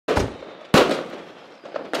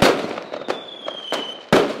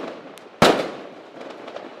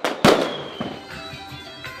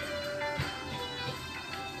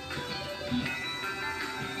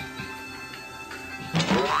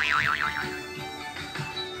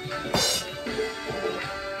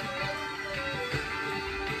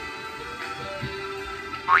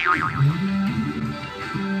Oh,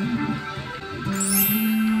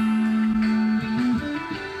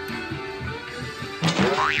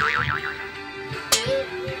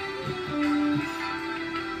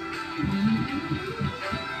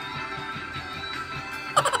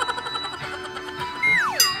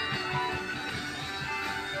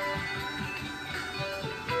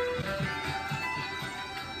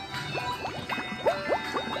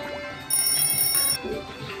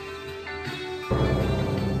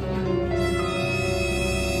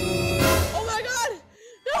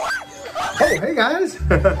 hey guys!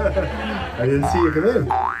 I didn't see you come in.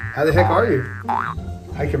 How the heck are you?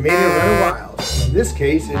 I can make it run wild. In this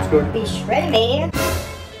case, it's going to be shredding.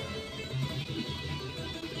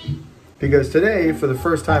 Because today, for the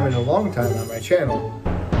first time in a long time on my channel,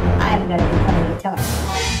 I'm going to be playing guitar.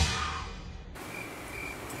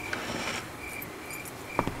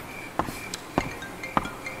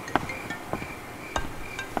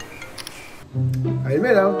 I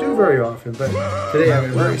admit I don't do very often, but today I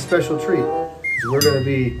have a very special treat. We're going to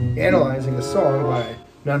be analyzing a song by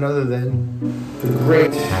none other than the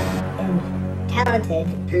great and talented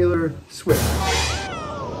Taylor Swift.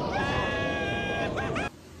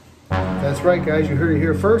 That's right, guys, you heard it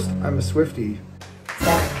here first. I'm a Swiftie.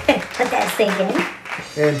 So, put that stake in.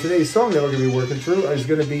 And today's song that we're going to be working through is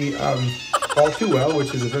going to be All Too Well,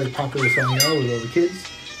 which is a very popular song now with all the kids.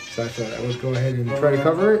 So I thought I would go ahead and try to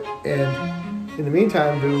cover it, and in the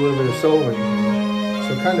meantime, do a little bit of soloing.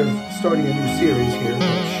 So kind of starting a new series here,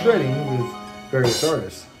 shredding with various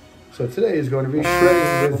artists. So today is going to be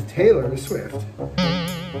shredding with Taylor Swift.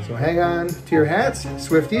 So hang on to your hats,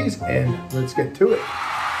 Swifties, and let's get to it.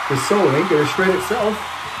 The solo ain't gonna shred itself.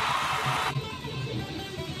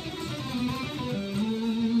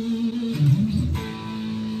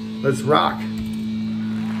 Let's rock.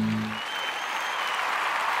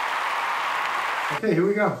 Okay, here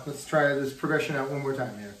we go. Let's try this progression out one more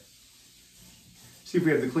time here. See if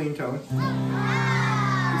we have the clean tone. It's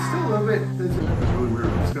still a little bit, it's really weird.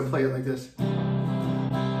 I'm just gonna play it like this.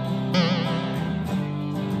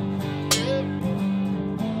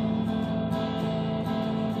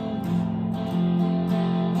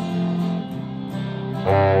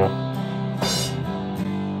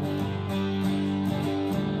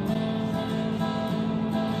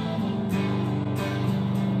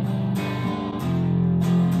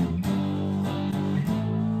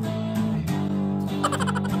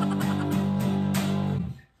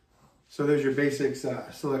 So there's your basics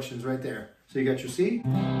selections right there. So you got your C,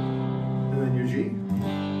 and then your G.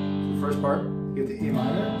 So the first part, you get the E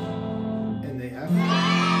minor, and the F.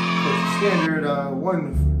 So it's standard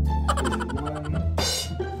 1,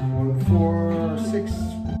 4, 6,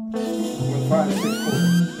 1, 5, 6, 4.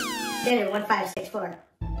 Standard 1, 5, 6, 4.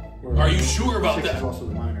 Are you sure about that? 6 is also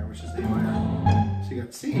the minor, which is the A minor. So you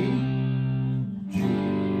got C, G,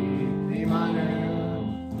 A minor,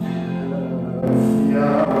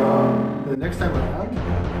 the next time around,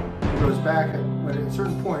 it goes back at a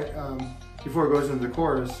certain point, before it goes into the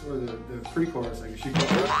chorus, or the pre-chorus, I guess you call it,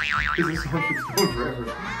 because this song keeps going forever.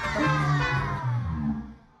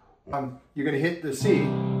 You're going to hit the C,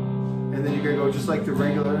 and then you're going to go just like the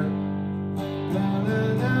regular, and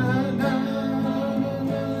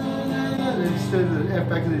instead of the F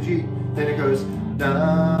back to the G, then it goes,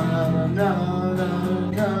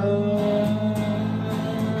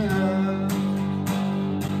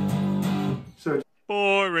 so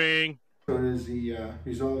boring. So it is the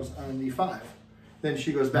resolves on the 5. Then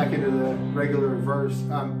she goes back into the regular verse.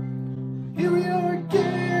 Here we are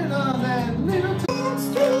again on that little town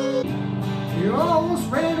street. You almost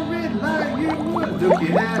ran a red light. You were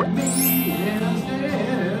looking at me, and I'm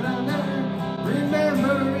standing on there,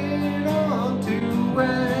 remembering all too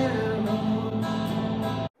well.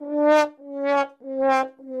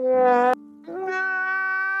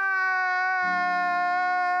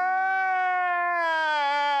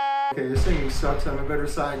 Okay, the singing sucks. I'm a better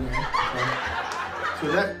side man. So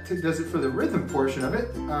that does it for the rhythm portion of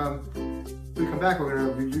it. When we come back, we're going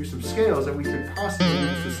to review some scales that we could possibly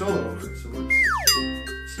use to solo over it. So let's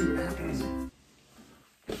see what happens.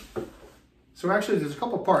 So actually, there's a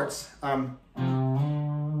couple parts. At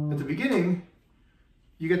the beginning,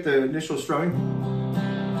 you get the initial strumming,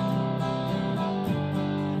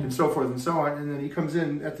 and so forth and so on. And then he comes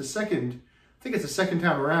in at the second, I think it's the second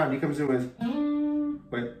time around, he comes in with,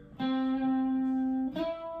 wait.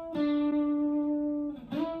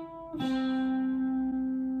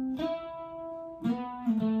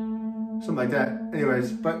 Something like that.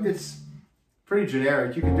 Anyways, but it's pretty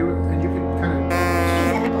generic. You can do it, and you can kind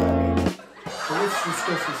of. So let's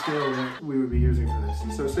that's the scale that we would be using for this.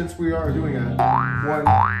 So since we are doing a 1,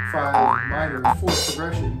 5 minor 4th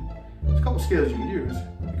progression, there's a couple scales you can use.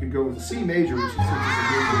 You could go with the C major, which is since it's a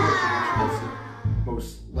major chord progression, that's the most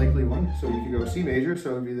likely one. So you could go C major, so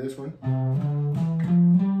it would be this one.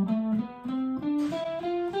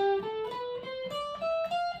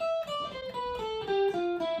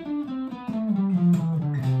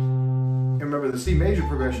 And remember, the C major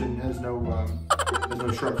progression has no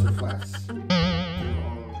sharps or flats.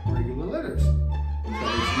 All regular letters. So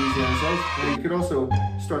it's easy on itself. And you could also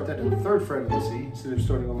start that at the 3rd fret of the C, instead of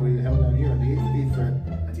starting all the way to hell down here on the 8th fret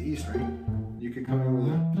at the E string. You could come in with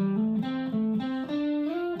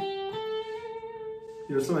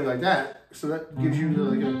a, something like that. So that gives you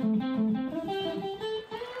like a,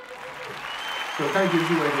 so it kind of gives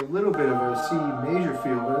you like a little bit of a C major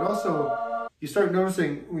feel, but it also, you start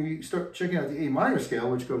noticing when you start checking out the A minor scale,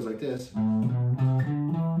 which goes like this.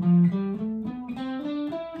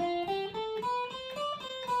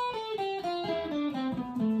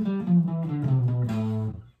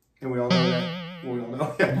 And we all know that. We all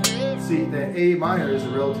know that. See, the A minor is a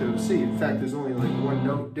relative of C. In fact, there's only like 1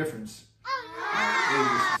 note difference. A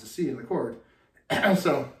versus a C in the chord.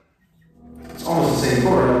 So, it's almost the same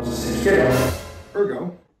chord, almost the same scale.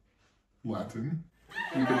 Ergo, Latin.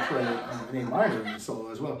 You could play an A minor in the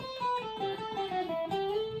solo as well.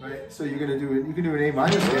 Right? So you're gonna do it, you can do an A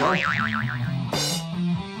minor scale.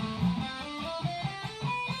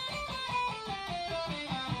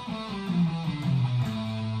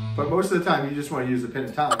 But most of the time you just want to use the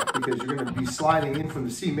pentatonic because you're gonna be sliding in from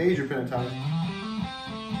the C major pentatonic.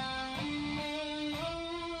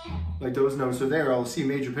 Like those notes are there, all C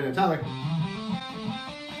major pentatonic.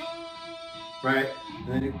 Right? And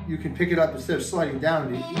then you can pick it up instead of sliding down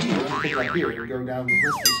to E, you can pick it up here and go down the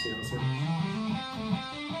listening scale. So.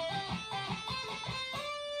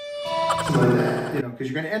 Something like that, you know, because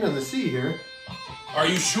you're going to end on the C here. Are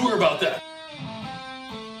you sure about that?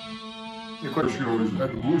 Of course, you always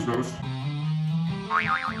add the blues notes.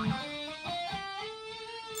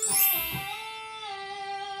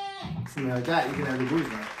 Something like that, you can add the blues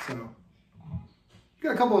note. So you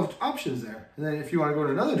got a couple of options there. And then if you want to go in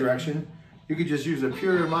another direction, you could just use a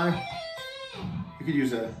pure minor. You could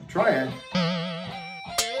use a triad.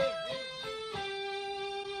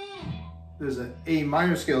 There's an A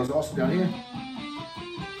minor scale is also down here.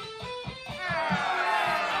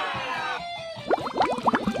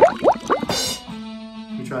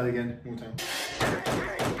 Let me try it again one more time.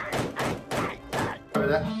 Try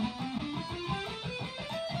that.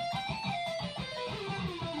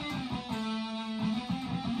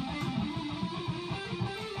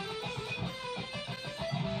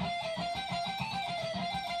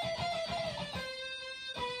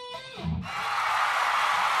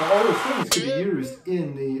 So all those things could be used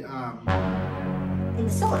in the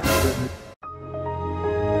solo.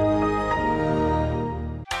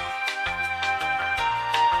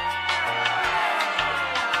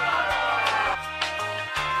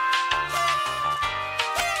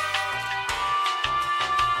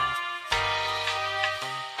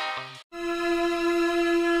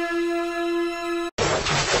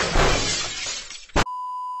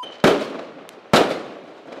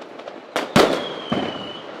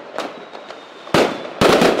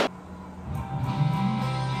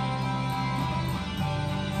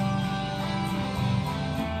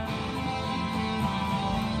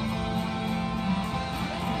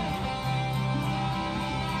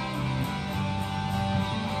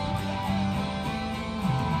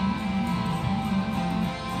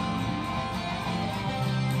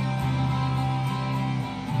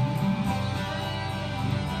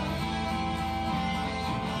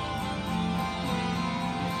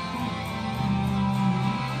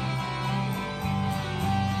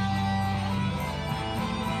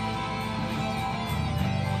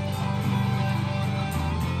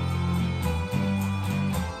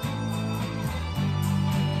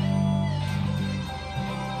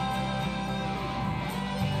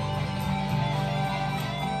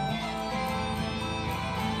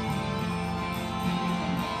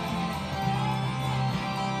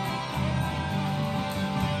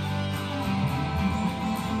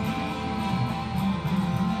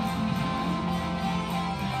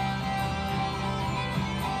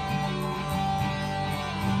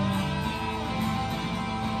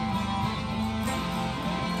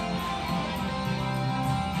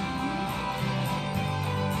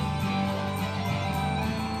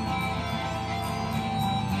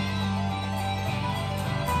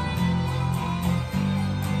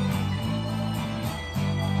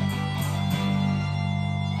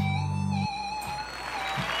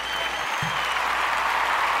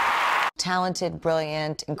 Talented,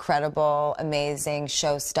 brilliant, incredible, amazing,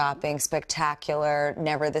 show-stopping, spectacular,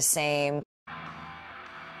 never the same.